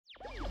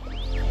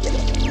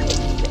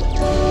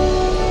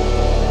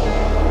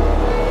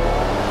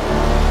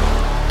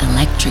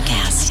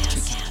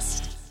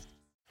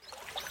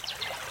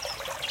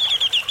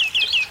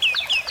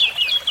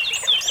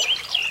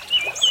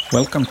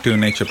Welcome to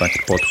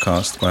NatureBacked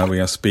podcast, where we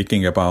are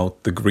speaking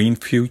about the green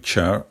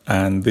future,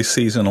 and this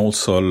season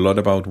also a lot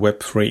about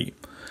Web3.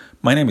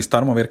 My name is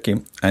Tarmo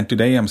Virki, and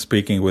today I'm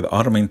speaking with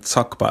Armin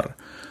ZadakBar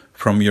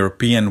from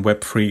European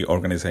Web3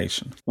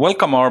 organization.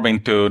 Welcome,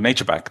 Armin, to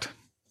NatureBacked.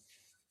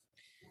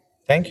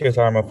 Thank you,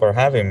 Tarmo, for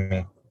having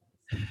me.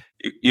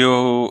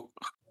 You're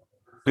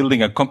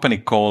building a company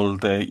called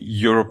the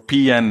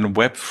European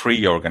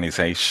Web3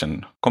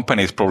 organization.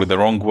 Company is probably the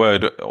wrong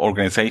word.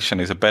 Organization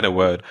is a better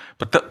word.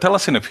 But tell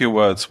us in a few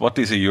words, what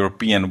is a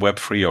European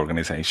Web3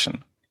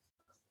 organization?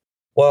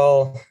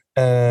 Well,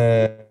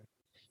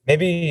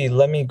 maybe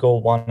let me go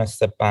one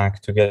step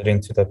back to get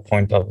into the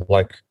point of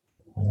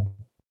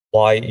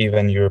why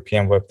even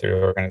European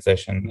Web3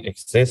 organization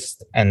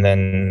exists. And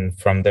then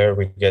from there,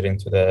 we get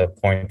into the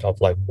point of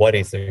what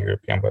is a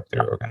European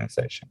Web3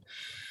 organization?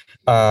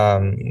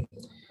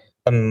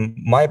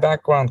 My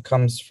background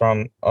comes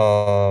from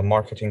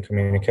marketing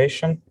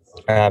communication.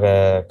 I have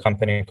a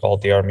company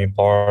called the Armin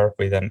Bar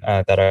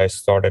that I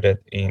started it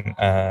in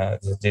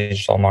the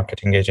digital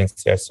marketing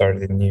agency. I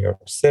started in New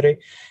York City,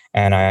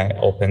 and I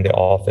opened the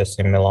office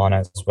in Milan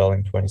as well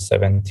in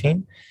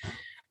 2017.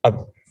 I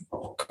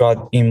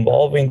got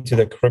involved into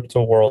the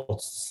crypto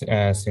world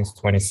since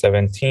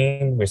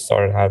 2017. We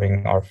started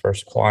having our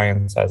first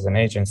clients as an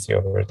agency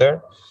over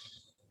there.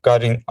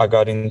 I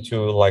got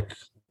into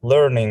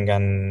learning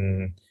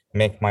and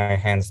make my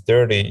hands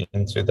dirty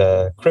into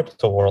the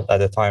crypto world. At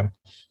the time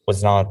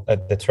was not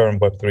the term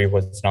Web3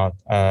 was not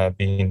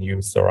being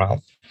used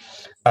around.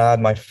 I had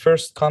my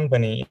first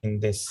company in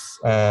this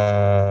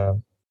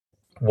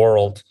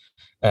world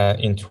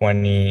in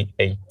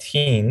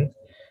 2018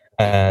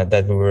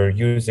 that we were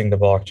using the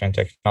blockchain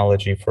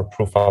technology for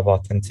proof of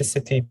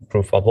authenticity,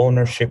 proof of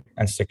ownership,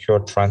 and secure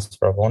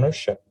transfer of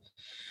ownership.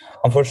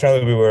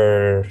 Unfortunately, we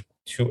were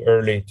too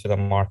early to the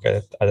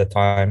market at the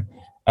time.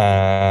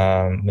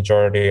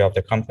 Majority of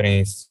the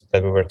companies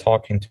that we were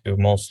talking to,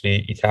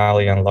 mostly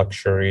Italian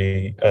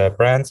luxury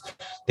brands,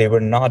 they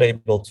were not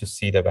able to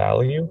see the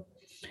value.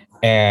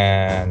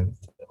 And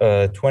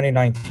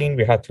 2019,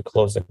 we had to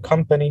close the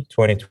company.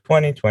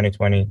 2020,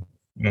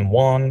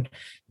 2021,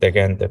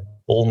 again, the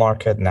bull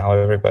market. Now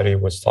everybody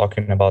was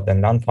talking about the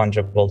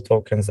non-fungible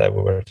tokens that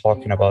we were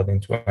talking about in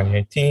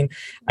 2018,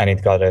 and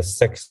it got a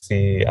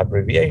sexy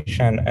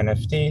abbreviation,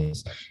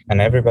 NFTs,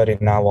 and everybody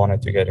now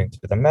wanted to get into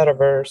the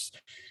metaverse.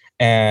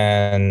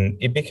 And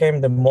it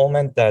became the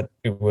moment that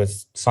it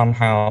was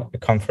somehow a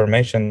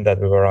confirmation that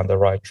we were on the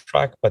right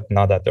track, but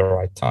not at the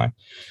right time.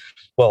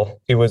 Well,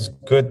 it was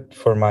good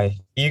for my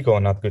ego,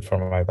 not good for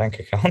my bank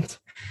account.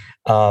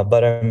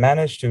 But I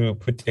managed to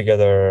put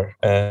together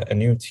a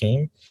new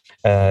team.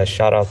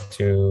 Shout out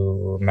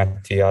to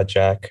Mattia,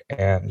 Jack,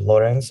 and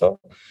Lorenzo.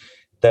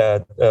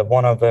 That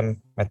one of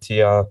them,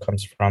 Mattia,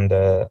 comes from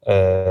the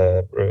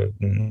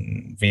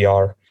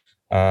VR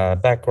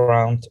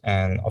background,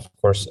 and of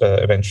course,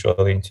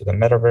 eventually into the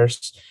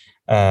metaverse.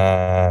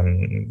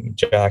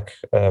 Jack,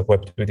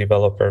 Web2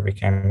 developer,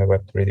 became a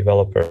Web3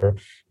 developer.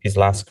 His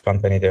last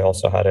company, they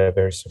also had a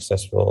very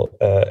successful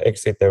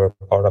exit. They were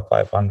part of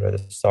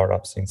 500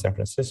 startups in San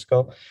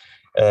Francisco.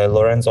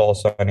 Lorenzo,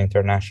 also an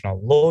international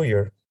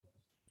lawyer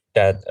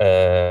that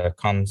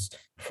comes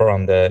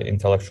from the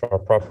intellectual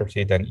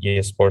property, then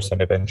eSports,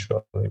 and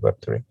eventually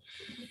Web3.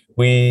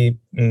 We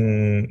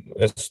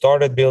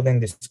started building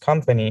this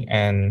company,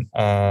 and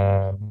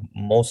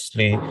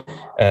mostly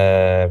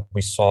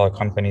we saw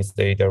companies,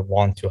 they either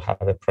want to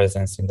have a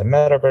presence in the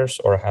metaverse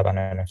or have an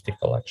NFT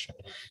collection.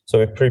 So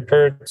we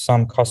prepared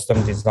some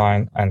custom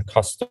design and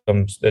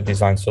custom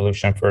design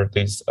solution for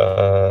these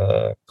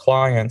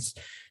clients.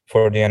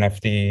 For the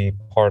NFT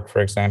part, for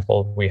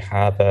example, we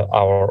have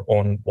our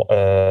own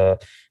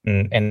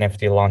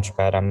NFT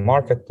launchpad and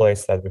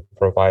marketplace that we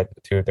provide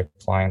to the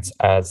clients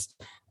as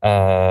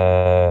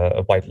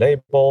a white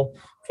label.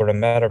 For the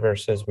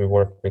metaverses, we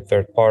work with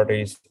third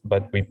parties,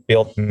 but we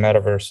built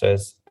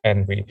metaverses,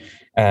 and we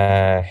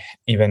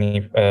even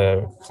if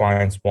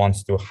clients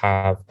wants to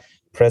have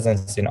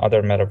presence in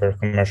other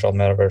commercial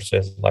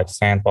metaverses like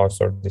Sandbox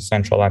or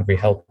Decentraland, we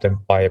help them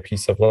buy a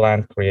piece of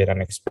land, create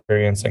an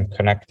experience, and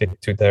connect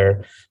it to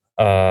their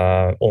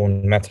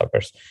own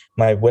metaverse.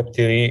 My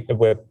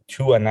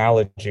Web2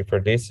 analogy for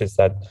this is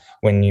that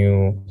when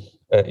you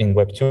in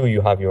Web2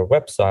 you have your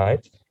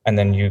website, and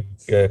then you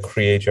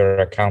create your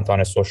account on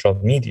a social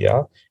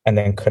media and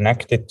then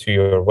connect it to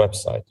your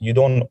website. You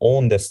don't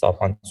own this stuff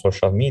on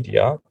social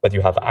media, but you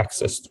have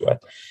access to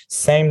it.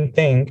 Same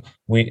thing,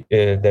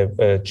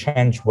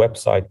 change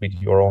website with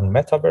your own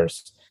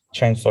metaverse,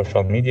 change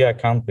social media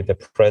account with the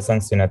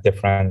presence in a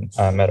different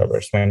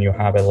metaverse. When you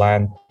have a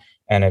land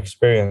and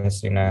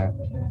experience in a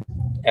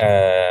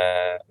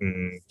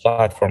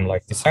platform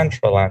like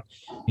Decentraland,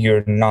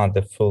 you're not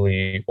the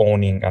fully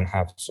owning and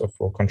have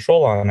full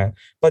control on it,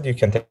 but you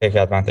can take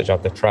advantage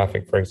of the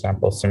traffic, for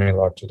example,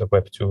 similar to the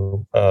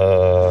Web2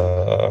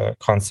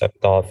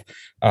 concept of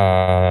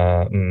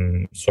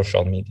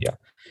social media.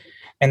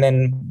 And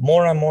then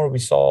more and more, we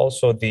saw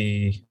also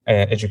the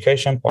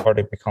education part.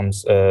 It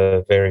becomes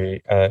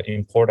very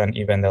important.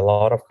 Even a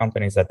lot of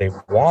companies that they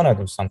want to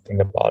do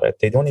something about it,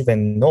 they don't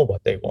even know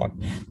what they want.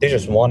 They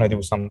just want to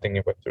do something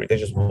in Web3. They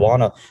just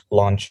want to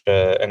launch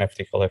an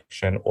NFT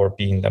collection or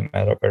be in the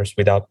metaverse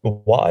without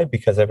why?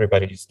 Because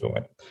everybody is doing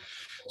it.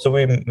 So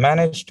we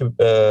managed to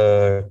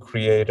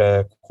create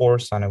a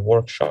course and a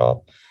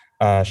workshop.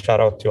 Shout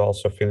out to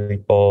also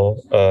Filippo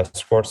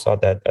Sforza,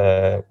 that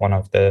one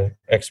of the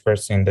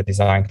experts in the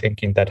design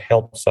thinking that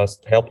helped us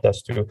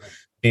to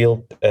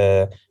build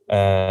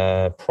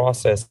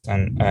process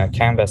and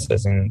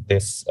canvases in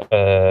this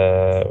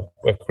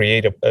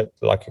creative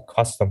like a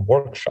custom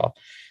workshop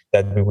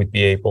that we would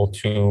be able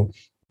to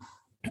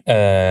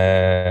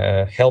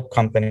help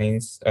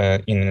companies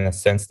in a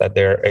sense that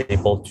they're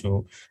able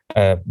to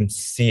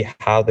see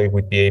how they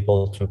would be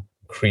able to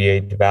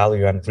create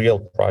value and real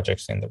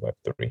projects in the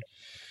Web3.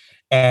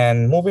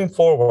 And moving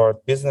forward,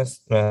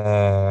 business,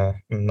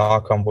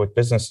 knock on wood,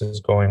 business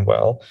is going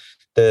well.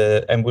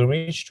 And we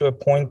reached to a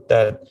point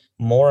that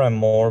more and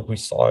more we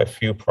saw a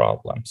few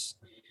problems.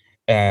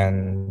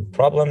 And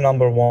problem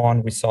number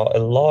one, we saw a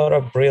lot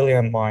of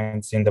brilliant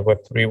minds in the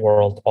Web3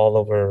 world all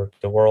over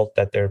the world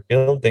that they're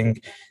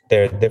building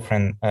their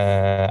different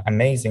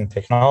amazing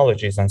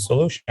technologies and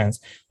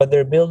solutions, but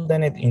they're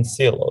building it in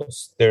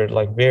silos. They're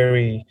like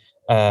very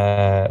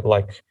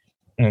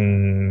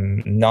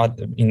not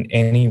in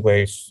any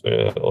way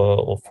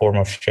or form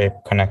of shape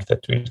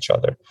connected to each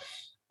other.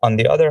 On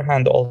the other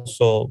hand,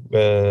 also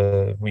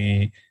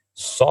we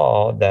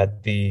saw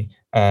that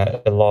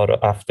a lot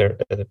after,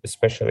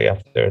 especially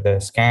after the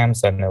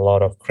scams and a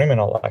lot of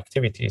criminal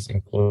activities,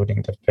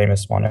 including the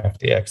famous one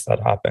FTX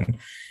that happened,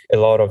 a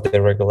lot of the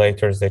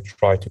regulators, they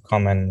try to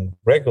come and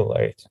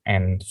regulate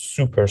and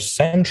super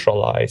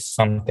centralize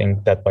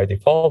something that by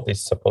default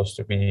is supposed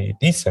to be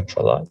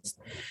decentralized.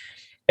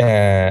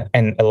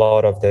 And a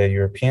lot of the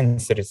European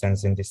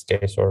citizens in this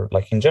case, or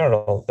like in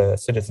general, the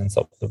citizens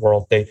of the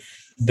world, they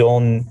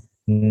don't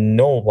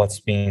know what's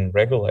being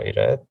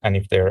regulated and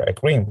if they're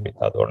agreeing with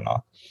that or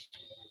not.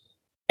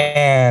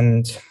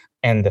 And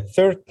the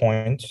third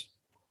point,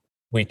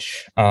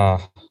 which I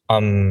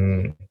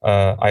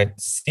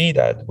see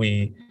that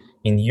we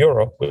in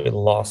Europe we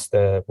lost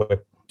the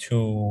Web2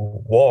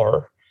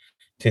 war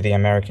to the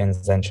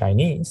Americans and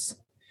Chinese.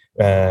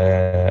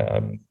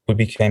 We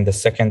became the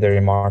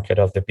secondary market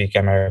of the big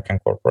American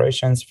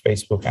corporations,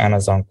 Facebook,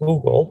 Amazon,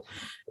 Google.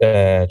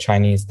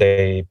 Chinese,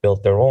 they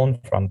built their own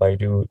from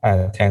Baidu,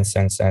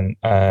 Tencent, and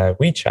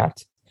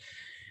WeChat.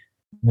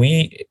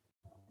 We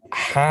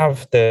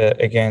have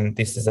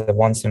this is a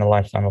once in a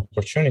lifetime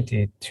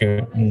opportunity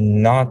to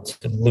not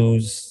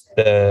lose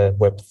the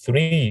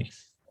Web3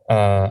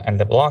 and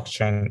the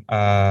blockchain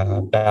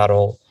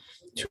battle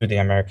to the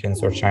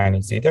Americans or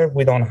Chinese either.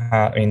 We don't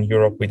have, in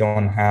Europe, we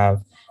don't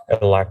have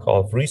a lack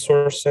of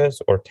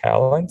resources or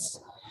talents.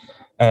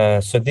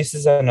 So this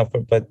is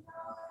but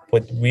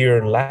what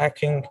we're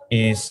lacking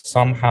is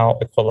somehow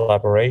a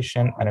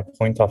collaboration and a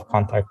point of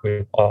contact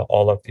with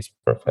all of these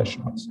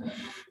professionals.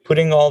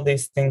 Putting all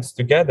these things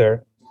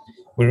together,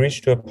 we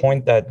reach to a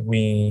point that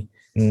we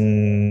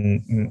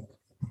can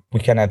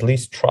at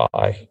least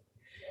try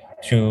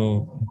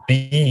to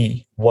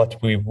be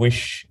what we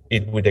wish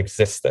it would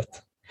existed.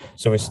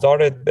 So we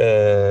started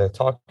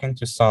talking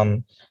to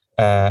some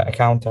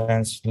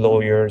accountants,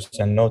 lawyers,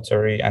 and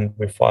notary, and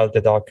we filed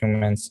the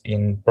documents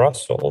in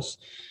Brussels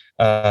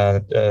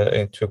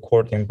to a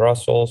court in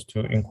Brussels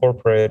to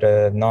incorporate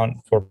a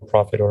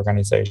non-for-profit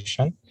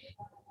organization,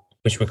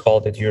 which we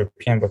called it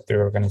European Web3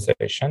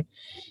 Organization.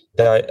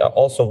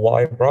 Also,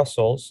 why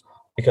Brussels?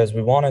 Because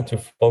we wanted to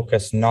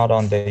focus not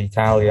on the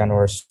Italian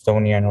or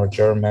Estonian or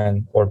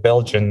German or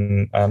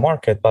Belgian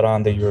market, but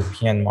on the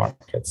European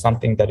market,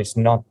 something that is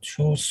not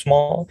too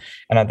small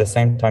and at the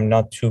same time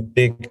not too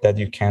big that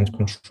you can't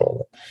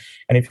control it.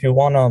 And if you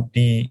want to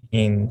be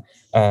in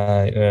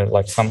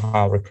like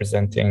somehow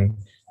representing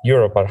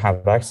Europe or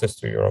have access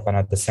to Europe and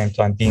at the same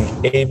time being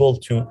able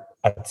to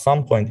at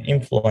some point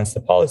influence the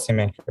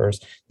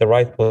policymakers, the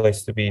right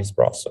place to be is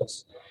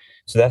Brussels.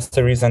 So that's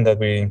the reason that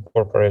we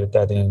incorporated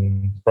that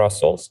in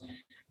Brussels.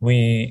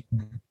 We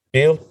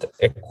built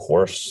a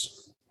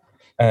course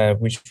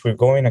which we're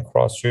going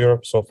across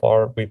Europe so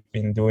far. We've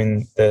been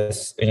doing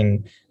this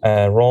in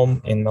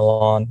Rome, in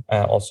Milan,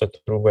 also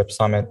through Web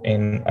Summit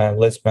in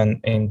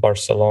Lisbon, in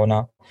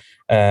Barcelona.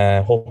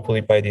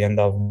 Hopefully by the end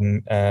of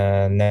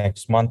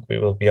next month, we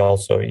will be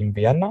also in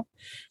Vienna.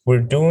 We're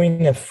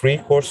doing a free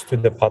course to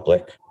the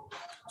public.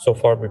 So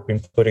far, we've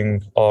been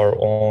putting our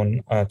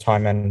own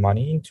time and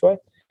money into it.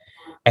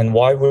 And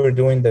why we're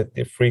doing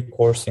the free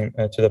course to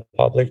the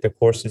public, the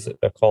course is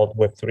called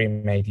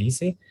Web3 Made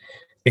Easy,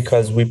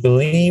 because we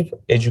believe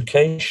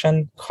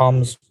education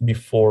comes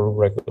before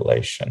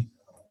regulation.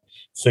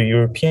 So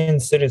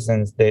European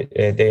citizens,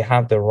 they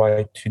have the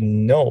right to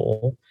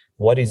know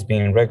what is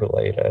being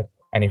regulated,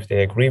 and if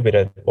they agree with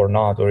it or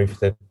not, or if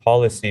the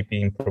policy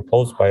being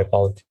proposed by a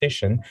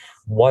politician,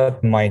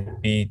 what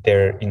might be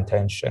their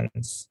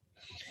intentions.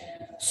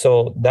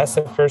 So that's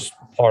the first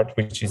part,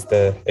 which is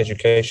the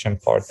education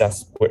part.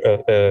 That's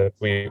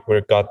we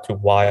got to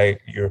why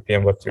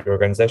European Web3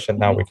 organization.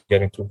 Now we can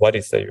get into what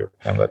is the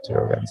European Web3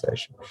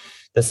 organization.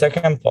 The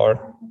second part,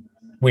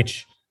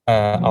 which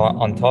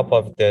on top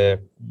of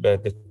the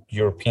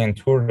European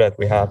tour that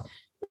we have,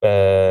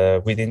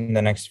 within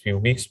the next few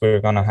weeks,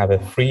 we're gonna have a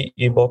free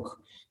ebook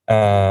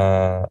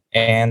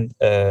and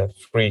a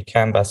free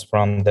canvas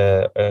from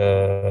the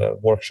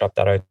workshop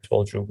that I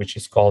told you, which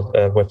is called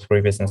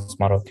Web3 Business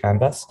Model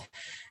Canvas.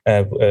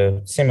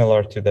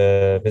 Similar to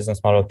the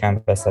business model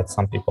canvas that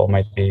some people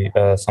might be,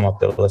 some of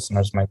the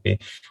listeners might be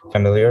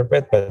familiar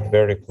with, but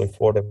vertically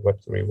for the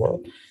Web3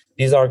 world.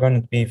 These are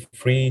going to be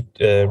free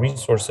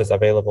resources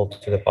available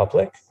to the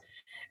public.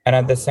 And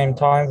at the same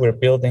time, we're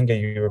building a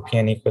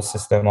European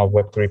ecosystem of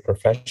Web3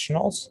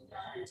 professionals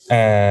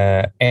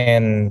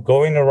and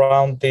going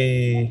around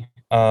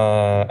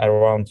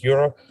around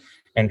Europe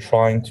and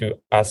trying to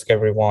ask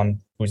everyone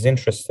who's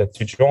interested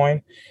to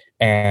join.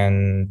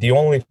 And the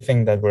only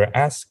thing that we're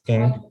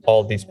asking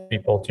all these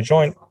people to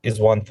join is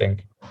one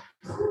thing.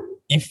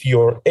 If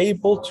you're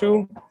able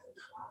to,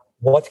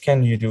 what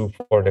can you do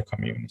for the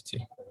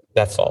community?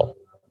 That's all.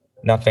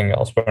 Nothing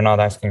else. We're not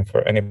asking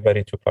for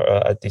anybody to,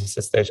 at this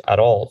stage at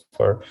all,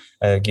 for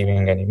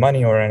giving any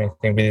money or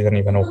anything. We didn't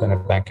even open a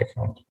bank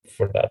account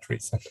for that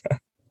reason.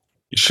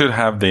 You should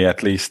have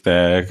at least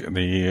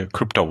the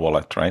crypto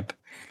wallet, right?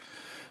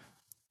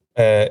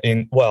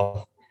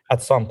 At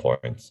some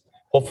point.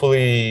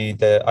 Hopefully,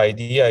 the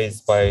idea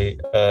is by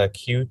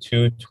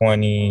Q2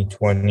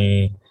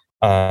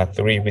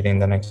 2023, within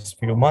the next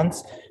few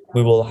months,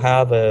 we will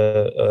have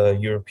a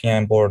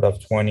European board of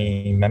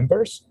 20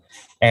 members,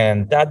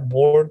 and that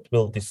board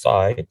will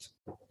decide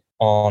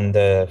on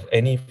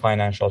any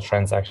financial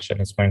transaction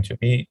is going to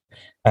be.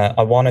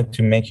 I wanted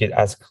to make it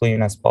as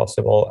clean as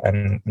possible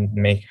and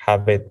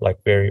have it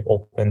like very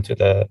open to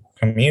the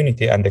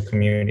community, and the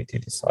community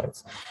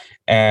decides.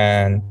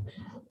 And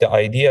the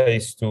idea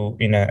is to,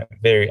 in a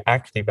very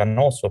active and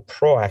also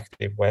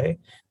proactive way,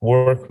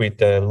 work with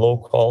the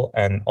local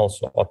and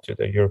also up to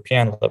the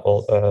European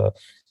level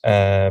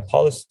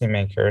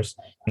policymakers,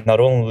 not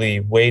only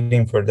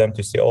waiting for them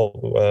to say,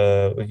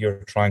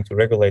 you're trying to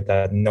regulate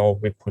that, no,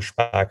 we push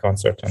back on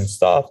certain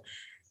stuff,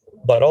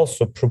 but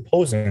also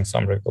proposing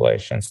some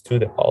regulations to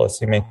the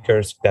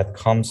policymakers that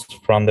comes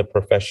from the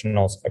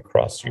professionals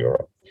across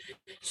Europe.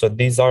 So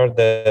these are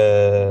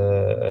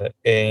the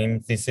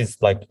aims. This is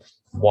like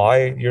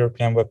why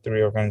European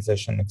Web3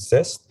 organization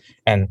exists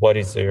and what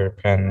is the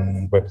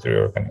European Web3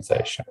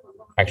 organization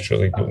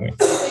actually doing.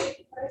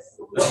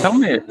 Tell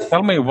me,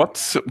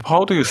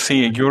 how do you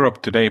see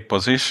Europe today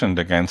positioned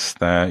against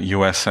the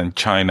US and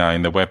China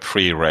in the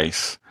Web3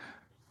 race?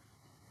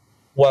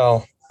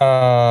 Well,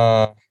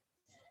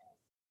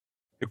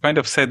 you kind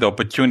of said the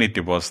opportunity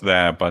was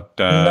there, but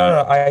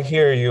no, I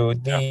hear you.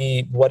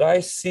 What I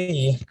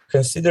see,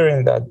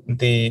 considering that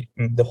the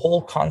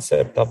whole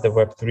concept of the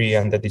Web3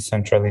 and the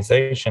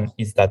decentralization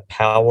is that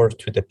power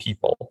to the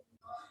people.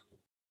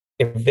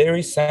 A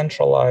very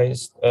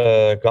centralized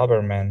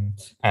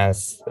government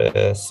as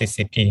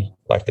CCP,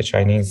 like the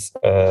Chinese,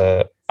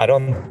 of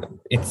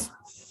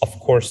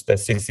course, the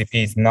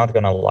CCP is not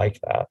going to like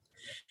that.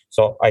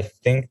 So I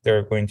think there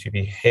are going to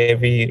be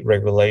heavy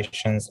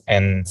regulations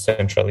and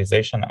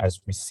centralization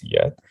as we see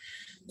it.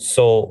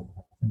 So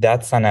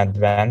that's an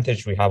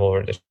advantage we have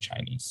over the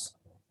Chinese.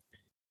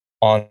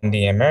 On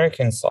the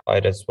American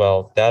side as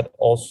well, that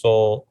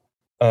also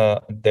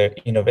the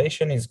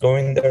innovation is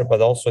going there,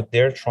 but also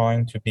they're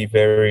trying to be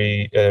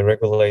very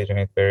regulating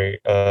it very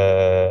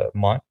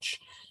much.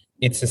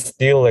 It's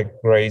still a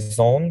gray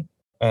zone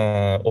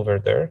over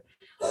there.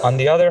 On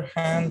the other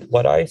hand,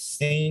 what I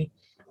see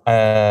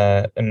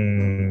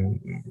in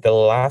the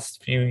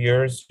last few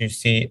years, you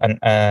see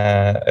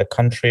a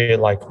country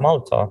like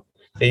Malta,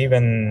 they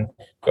even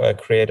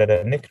created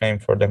a nickname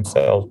for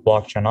themselves,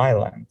 Blockchain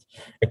Island.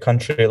 A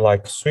country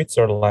like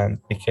Switzerland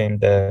became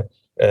the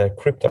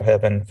crypto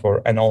heaven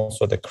and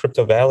also the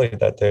crypto valley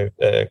that they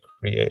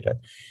created.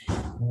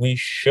 We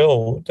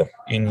showed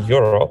in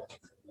Europe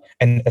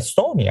and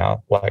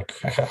Estonia,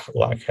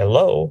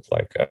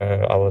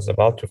 I was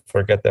about to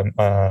forget them,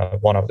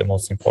 one of the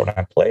most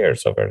important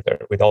players over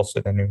there, with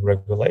also the new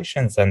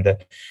regulations and the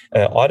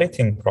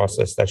auditing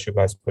process that you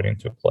guys put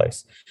into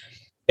place.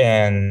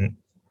 And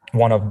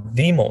one of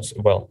the most,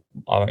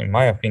 in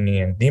my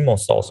opinion, the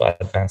most also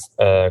advanced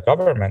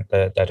government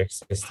that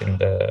exists in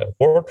the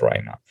world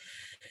right now.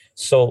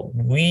 So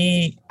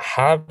we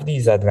have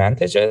these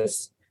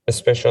advantages,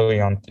 especially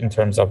in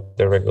terms of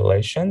the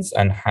regulations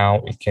and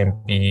how it can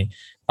be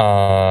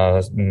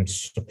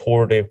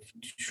supportive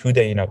to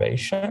the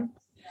innovation.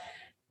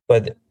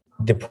 But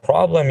the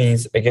problem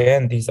is,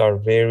 again, these are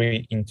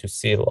very into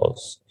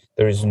silos.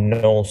 There is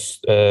no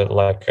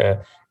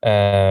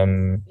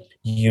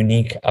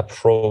unique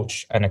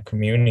approach and a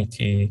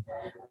community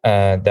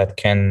that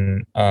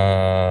can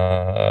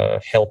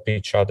help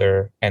each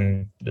other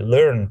and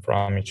learn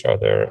from each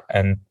other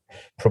and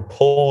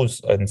propose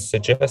and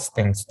suggest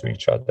things to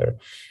each other.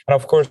 And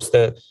of course,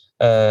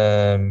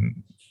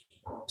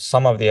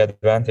 some of the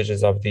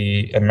advantages of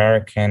the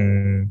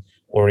American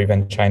or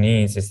even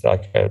Chinese is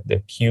like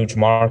the huge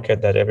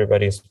market that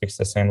everybody speaks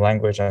the same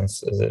language and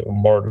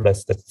more or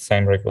less the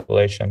same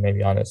regulation,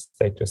 maybe on a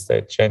state to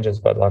state changes,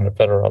 but on the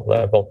federal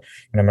level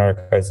in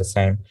America is the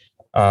same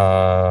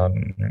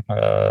kind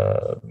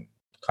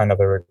of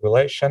a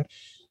regulation.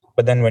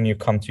 But then when you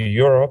come to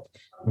Europe,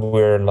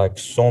 we're like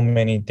so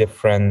many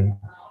different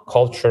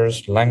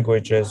cultures,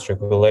 languages,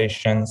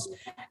 regulations,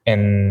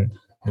 and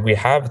we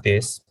have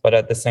this, but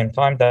at the same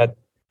time that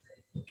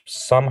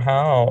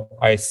somehow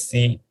I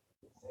see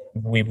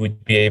we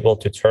would be able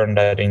to turn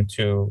that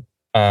into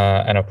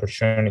an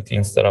opportunity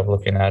instead of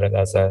looking at it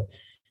as a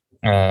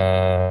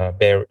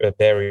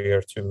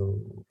barrier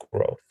to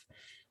growth.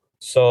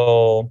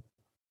 So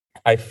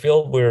I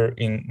feel we're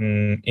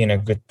in a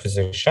good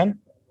position.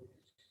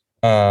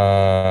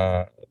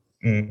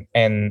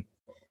 And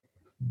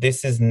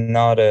this is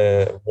not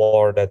a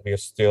war that we are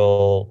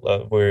still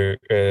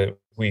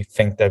we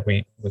think that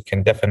we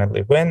can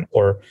definitely win,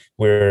 or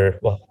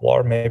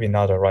war maybe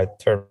not the right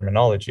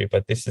terminology,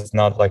 but this is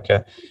not like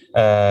a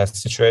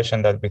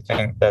situation that we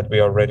think that we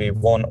already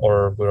won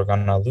or we're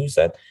gonna lose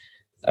it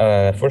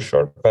for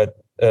sure. But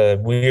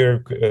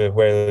we're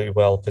very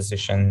well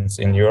positioned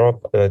in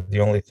Europe. The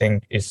only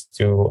thing is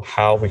to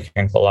how we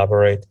can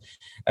collaborate,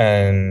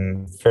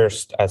 and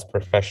first as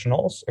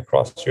professionals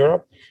across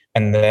Europe,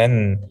 and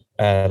then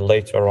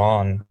later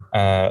on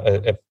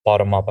a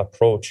bottom-up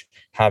approach,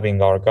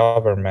 having our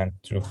government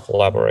to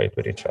collaborate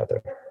with each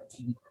other.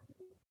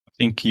 I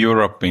think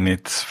Europe in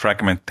its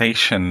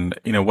fragmentation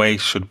in a way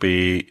should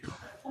be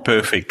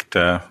perfect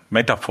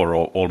metaphor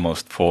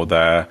almost for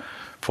the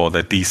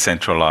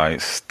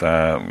decentralized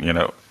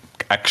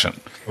action.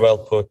 Well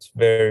put,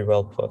 very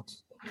well put.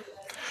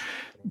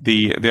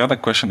 The other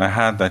question I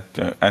had,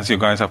 that as you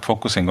guys are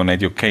focusing on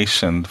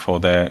education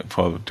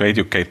to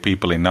educate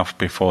people enough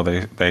before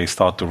they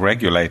start to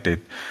regulate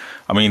it.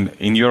 I mean,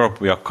 in Europe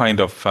we are kind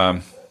of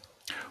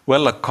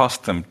well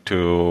accustomed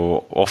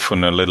to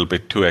often a little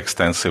bit too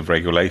extensive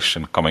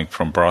regulation coming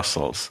from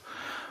Brussels.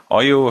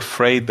 Are you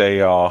afraid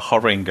they are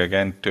hurrying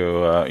again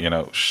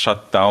to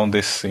shut down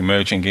this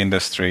emerging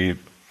industry,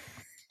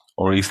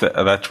 or is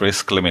that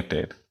risk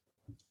limited?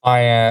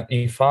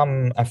 If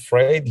I'm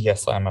afraid,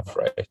 yes, I'm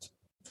afraid.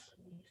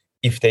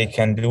 If they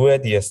can do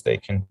it, yes, they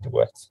can do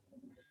it.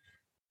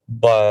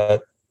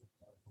 But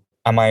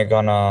am I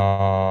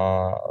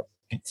gonna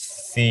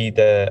see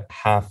the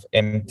half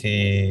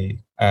empty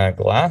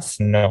glass?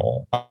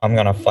 No, I'm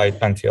gonna fight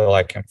until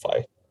I can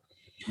fight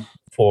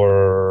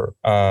for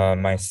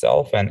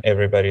myself and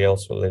everybody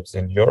else who lives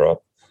in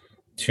Europe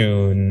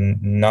to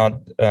not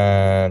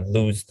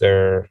lose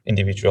their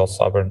individual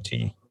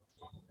sovereignty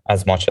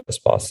as much as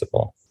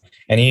possible.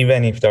 And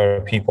even if there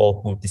are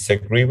people who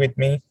disagree with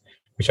me,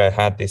 which I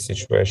had this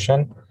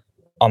situation,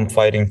 I'm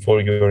fighting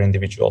for your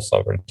individual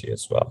sovereignty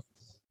as well.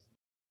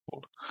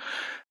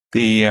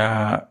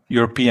 The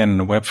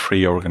European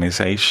Web3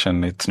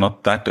 organization, it's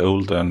not that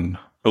old an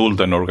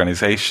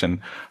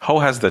organization. How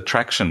has the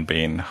traction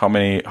been?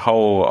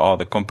 How are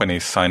the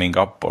companies signing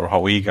up, or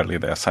how eagerly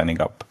they're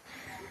signing up?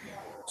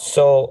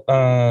 So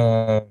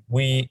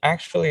we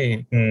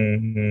actually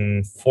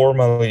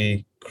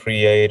formally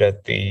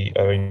created the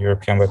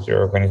European Web3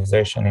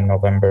 organization in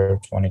November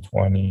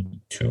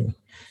 2022.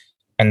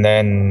 And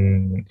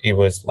then it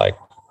was like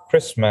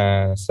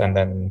Christmas and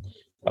then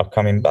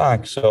coming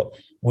back. So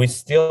we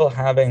still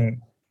haven't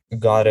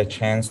got a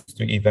chance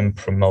to even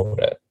promote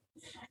it.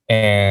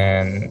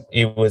 And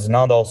it was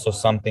not also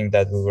something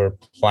that we were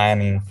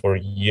planning for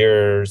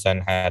years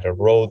and had a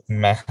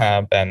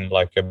roadmap and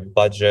like a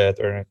budget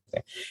or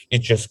anything. It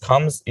just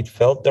comes, it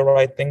felt the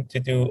right thing to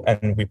do,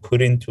 and we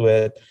put into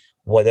it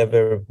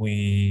whatever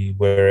we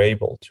were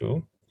able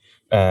to.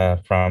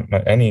 From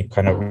any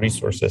kind of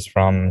resources,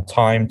 from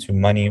time to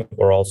money,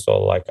 or also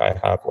like I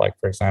have, like,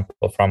 for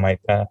example, from my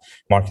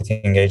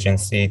marketing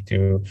agency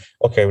to,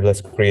 okay,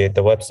 let's create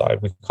the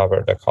website. We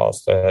cover the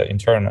cost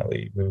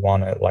internally. We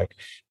want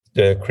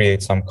to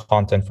create some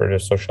content for the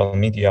social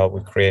media.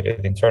 We create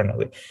it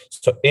internally.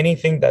 So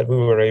anything that we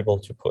were able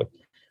to put.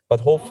 But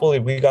hopefully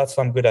we got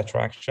some good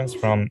attractions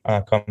from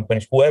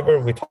companies. Whoever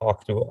we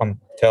talk to, I'm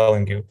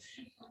telling you,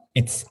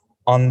 it's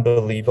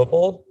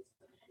unbelievable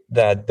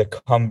that the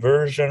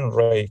conversion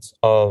rate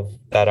of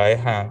that I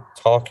have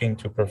talking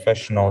to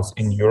professionals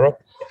in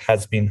Europe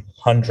has been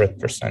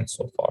 100%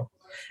 so far.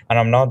 And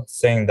I'm not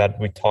saying that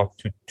we talked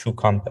to 2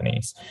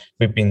 companies.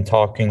 We've been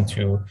talking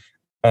to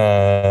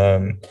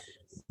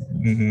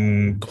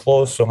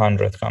close to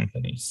 100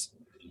 companies.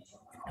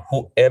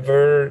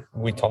 Whoever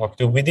we talked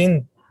to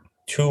within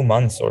 2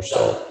 months or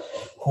so,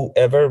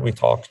 whoever we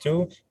talked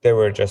to, they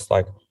were just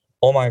like,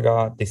 oh my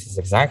God, this is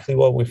exactly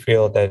what we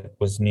feel that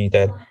was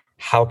needed.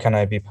 How can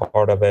I be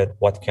part of it?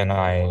 What can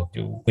I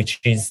do? Which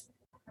is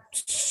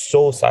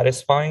so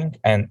satisfying,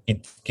 and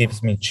it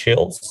gives me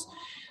chills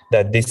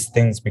that these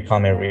things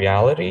become a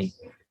reality.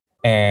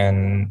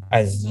 And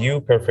as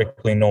you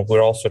perfectly know,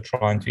 we're also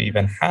trying to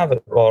even have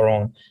our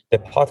own, the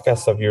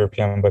podcast of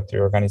European Web3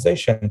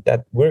 organization,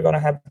 that we're going to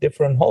have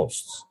different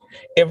hosts.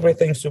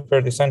 everything's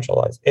super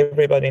decentralized.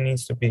 Everybody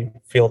needs to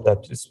feel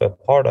that it's a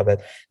part of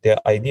it.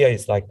 The idea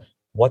is like,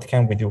 what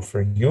can we do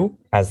for you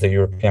as the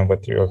European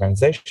Web3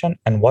 organization,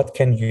 and what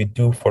can you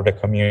do for the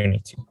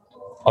community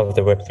of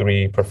the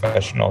Web3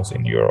 professionals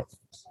in Europe?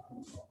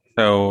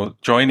 So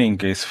joining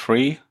is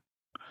free.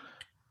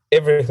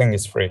 Everything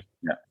is free.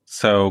 Yeah.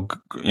 So,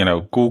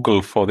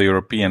 Google for the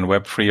European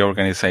Web3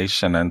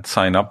 organization and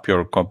sign up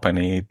your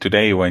company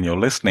today when you're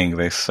listening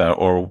this,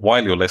 or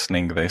while you're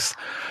listening this,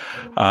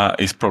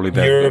 is probably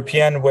the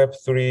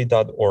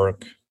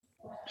EuropeanWeb3.org.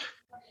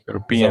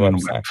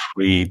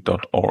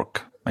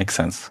 EuropeanWeb3.org. Makes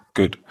sense.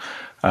 Good.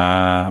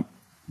 What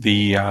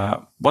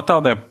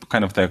are the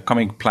kind of the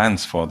coming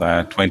plans for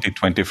the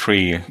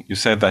 2023? You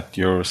said that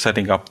you're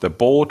setting up the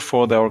board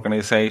for the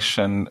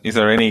organization. Is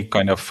there any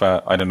kind of,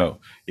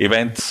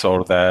 events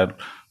or the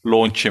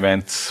launch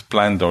events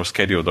planned or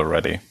scheduled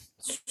already?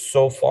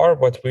 So far,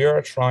 what we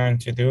are trying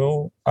to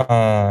do,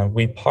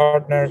 we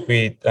partnered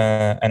with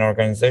an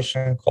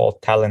organization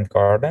called Talent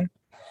Garden,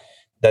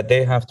 that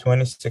they have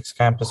 26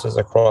 campuses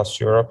across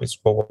Europe. It's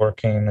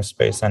co-working in a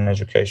space and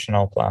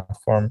educational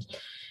platforms.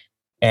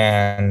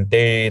 And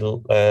they've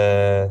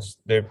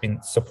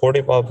been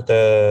supportive of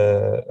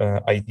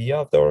the idea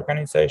of the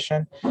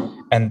organization,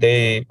 and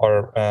they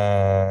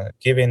are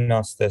giving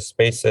us the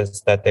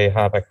spaces that they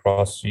have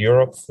across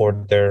Europe for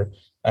their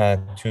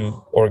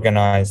to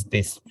organize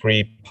these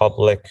free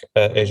public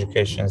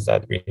educations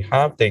that we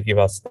have. They give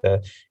us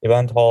the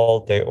event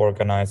hall, they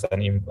organize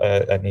an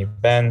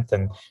event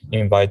and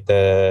invite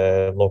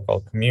the local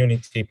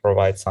community,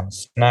 provide some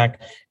snack,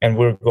 and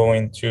we're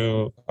going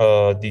to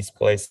these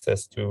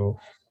places to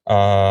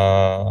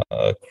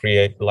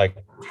create,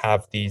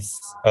 have these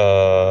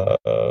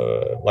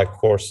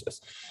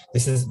courses.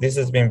 This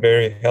has been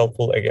very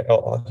helpful.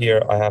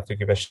 Here I have to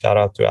give a shout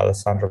out to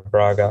Alessandro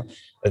Braga,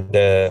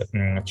 the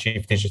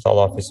Chief Digital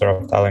Officer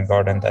of Talent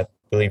Garden, that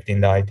believed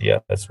in the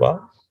idea as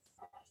well.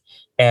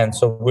 And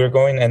so we're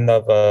going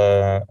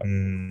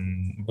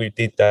we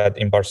did that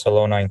in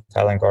Barcelona, in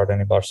Talent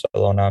Garden in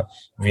Barcelona,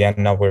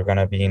 Vienna. We're going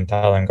to be in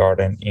Talent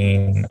Garden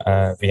in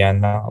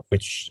Vienna,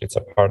 which it's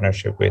a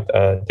partnership with,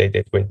 they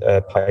did with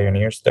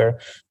pioneers there.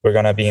 We're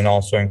going to be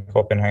also in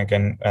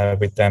Copenhagen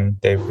with them.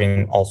 They've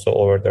been also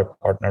over their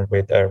partner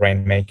with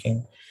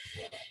Rainmaking.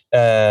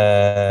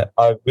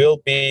 I will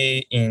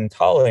be in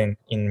Tallinn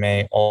in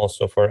May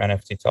also for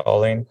NFT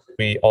Tallinn.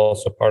 We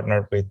also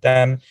partnered with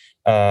them.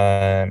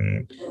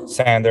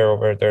 Sander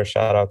over there,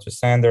 shout out to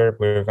Sander.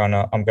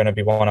 I'm gonna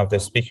be one of the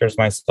speakers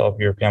myself.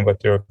 European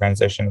Web3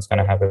 organization is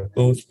gonna have a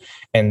booth,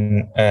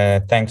 and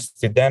thanks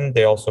to them,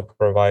 they also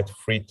provide some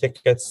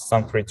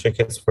free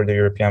tickets for the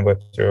European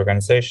Web3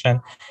 organization.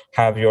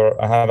 Have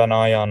an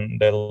eye on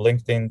the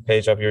LinkedIn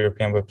page of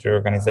European Web3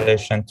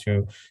 organization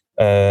to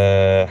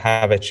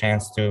have a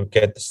chance to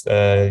get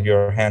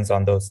your hands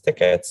on those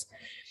tickets.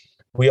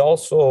 We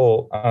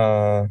also,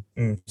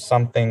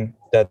 something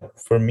that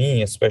for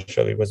me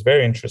especially was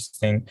very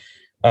interesting,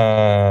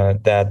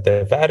 that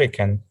the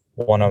Vatican,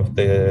 one of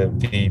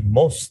the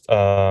most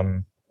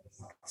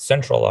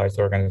centralized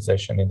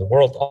organization in the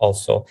world,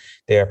 also,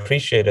 they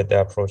appreciated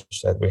the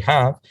approach that we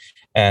have.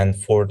 And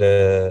for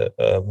the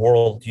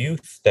World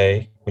Youth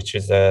Day, which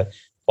is a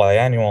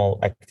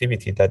biannual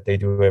activity that they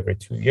do every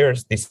 2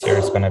 years. This year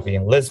is going to be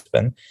in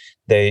Lisbon.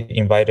 They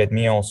invited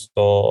me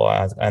also,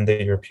 and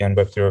the European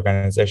Web3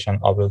 organization.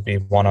 I will be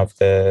one of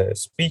the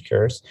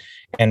speakers.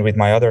 And with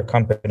my other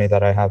company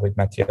that I have with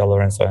Mattia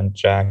Lorenzo and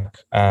Jack,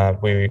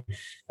 we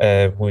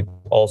would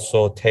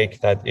also take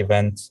that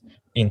event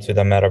into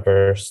the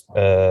metaverse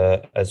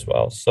as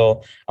well.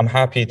 So I'm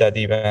happy that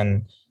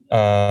even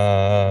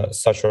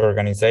such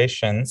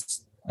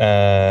organizations,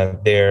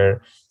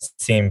 they're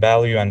seeing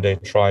value and they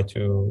try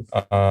to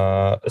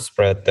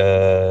spread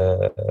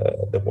the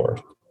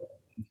word.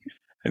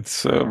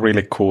 It's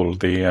really cool,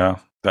 the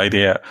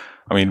idea.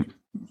 I mean,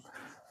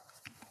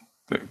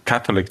 the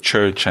Catholic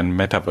Church and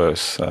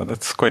metaverse,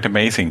 that's quite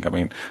amazing. I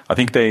mean, I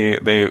think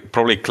they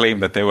probably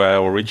claim that they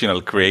were original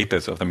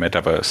creators of the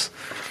metaverse.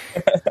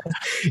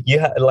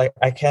 Yeah,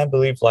 I can't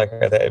believe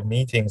the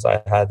meetings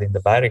I had in the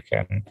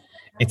Vatican.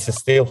 It's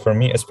still, for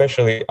me,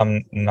 especially,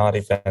 I'm not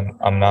a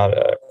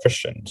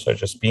Christian, so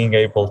just being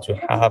able to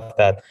have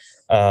that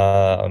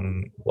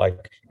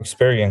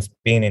experience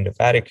being in the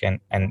Vatican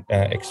and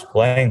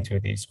explain to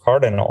these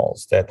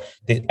cardinals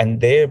and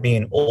they're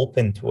being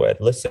open to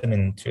it,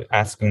 listening to,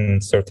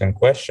 asking certain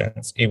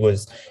questions. It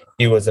was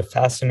a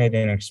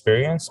fascinating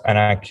experience, and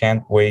I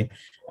can't wait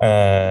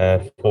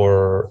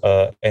for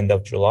end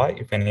of July.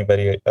 If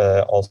anybody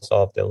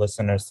also of the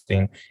listeners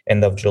think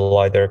end of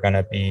July they're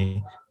gonna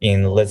be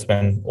in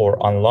Lisbon or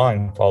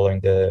online following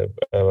the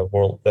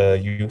World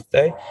Youth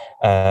Day,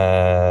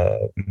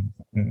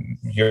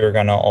 you're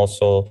gonna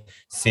also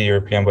see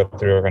European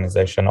Web3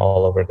 organization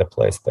all over the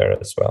place there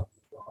as well.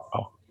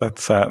 Oh, that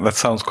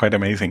sounds quite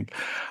amazing.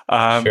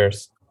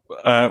 Cheers.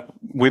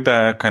 With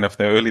the kind of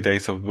the early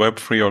days of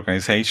Web3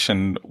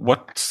 organization,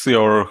 what's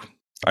your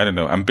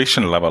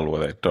ambition level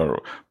with it, or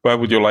where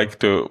would you like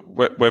to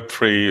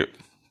Web3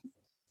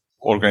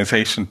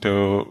 organization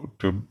to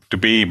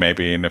be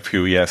maybe in a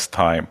few years'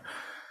 time?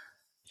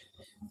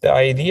 The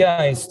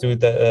idea is to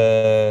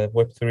the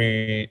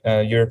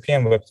Web3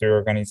 European Web3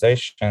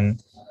 organization,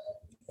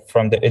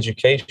 from the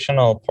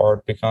educational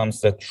part,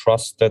 becomes the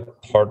trusted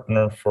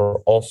partner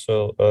for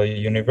also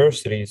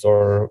universities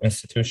or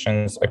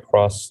institutions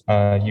across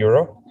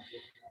Europe,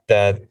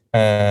 that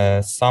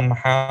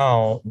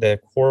somehow the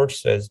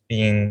courses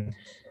being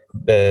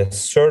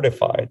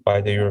certified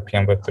by the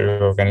European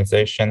Web3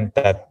 organization,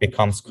 that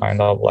becomes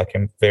kind of like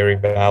a very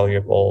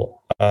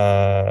valuable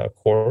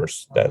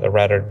course, that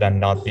rather than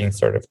not being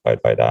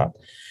certified by that.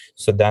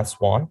 So that's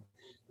one.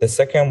 The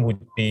second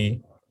would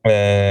be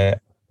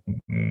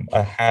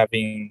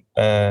having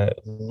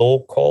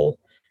local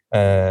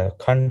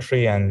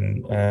country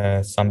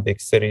and some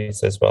big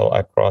cities as well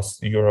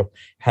across Europe,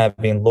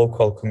 having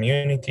local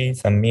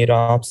communities and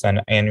meetups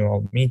and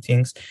annual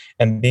meetings,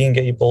 and being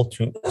able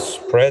to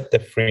spread the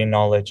free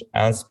knowledge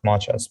as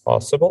much as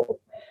possible.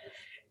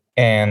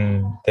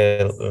 And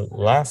the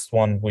last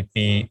one would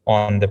be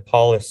on the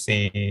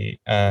policy,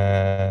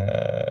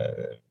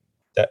 the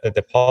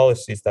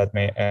policies that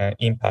may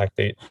impact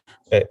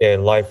the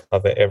life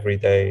of an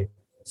everyday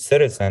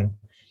citizen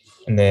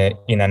in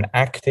an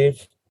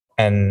active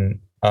and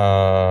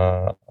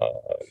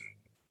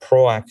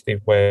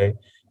proactive way.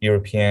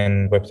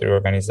 European Web3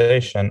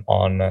 organization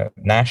on a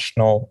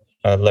national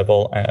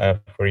level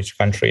for each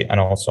country,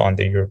 and also on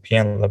the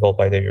European level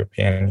by the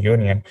European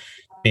Union,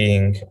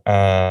 being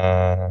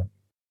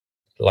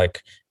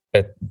like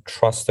a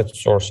trusted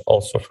source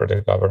also for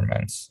the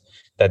governments,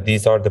 that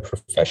these are the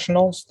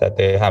professionals, that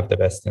they have the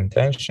best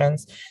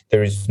intentions.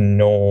 There is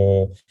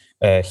no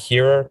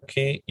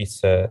hierarchy.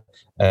 It's a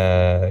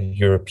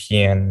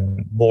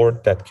European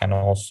board that can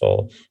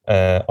also,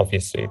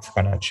 obviously it's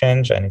going to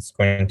change, and it's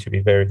going to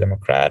be very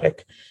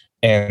democratic.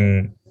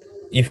 And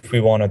if we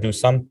want to do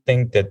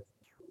something that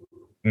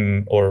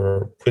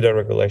or put a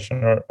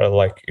regulation, or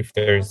like if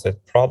there is a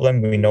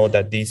problem, we know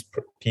that these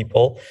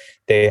people,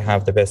 they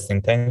have the best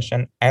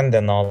intention and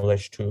the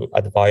knowledge to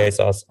advise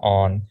us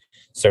on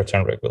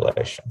certain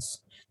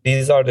regulations.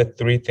 These are the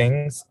three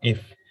things.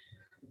 If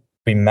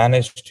we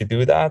manage to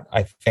do that,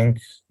 I think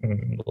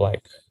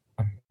like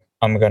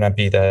I'm gonna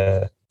be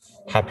the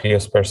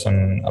happiest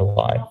person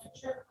alive.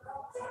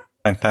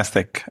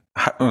 Fantastic.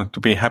 To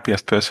be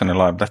happiest person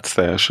alive, that's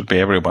should be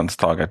everyone's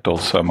target,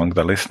 also among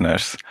the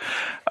listeners.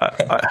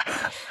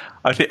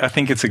 I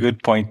think it's a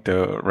good point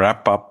to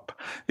wrap up.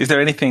 Is there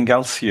anything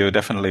else you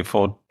definitely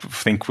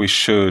think we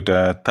should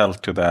tell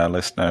to the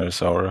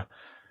listeners? Or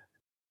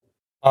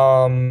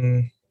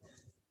the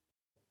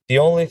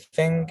only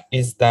thing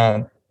is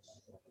that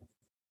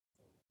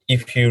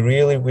if you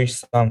really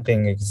wish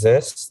something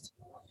exists,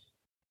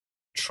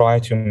 try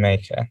to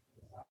make it,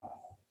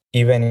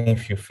 even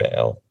if you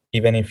fail.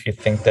 Even if you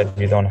think that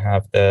you don't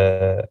have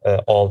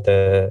all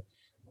the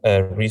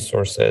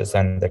resources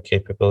and the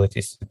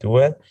capabilities to do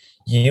it,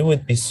 you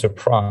would be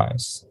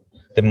surprised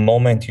the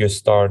moment you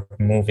start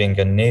moving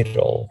a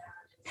needle,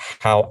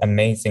 how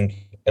amazing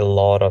a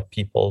lot of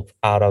people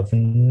out of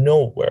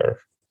nowhere,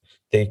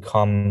 they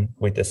come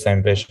with the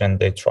same vision,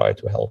 they try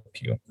to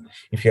help you.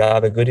 If you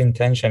have a good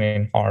intention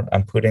in heart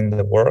and put in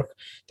the work,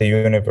 the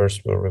universe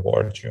will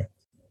reward you.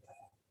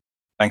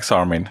 Thanks,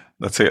 Armin.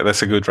 That's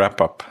a good wrap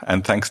up.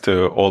 And thanks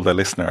to all the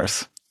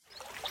listeners.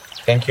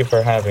 Thank you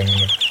for having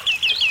me.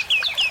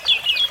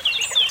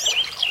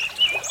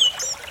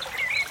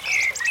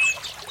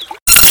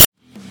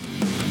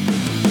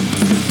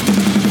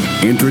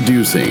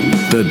 Introducing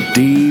the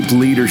Deep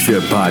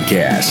Leadership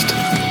Podcast.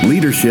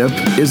 Leadership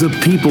is a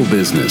people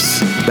business.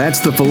 That's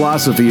the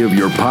philosophy of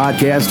your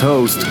podcast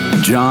host,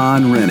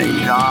 John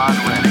Rennie.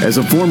 As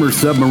a former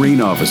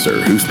submarine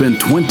officer who spent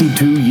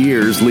 22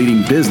 years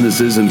leading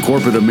businesses in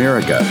corporate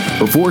America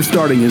before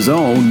starting his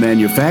own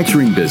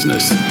manufacturing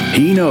business,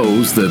 he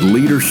knows that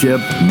leadership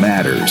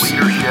matters.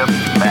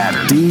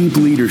 Deep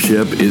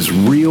Leadership is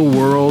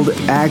real-world,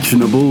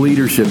 actionable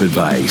leadership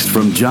advice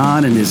from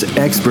John and his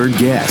expert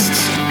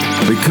guests.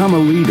 Become a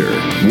leader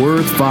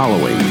worth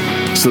following.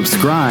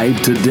 Subscribe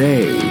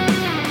today.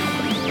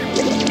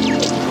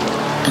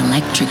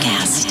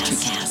 Electricast.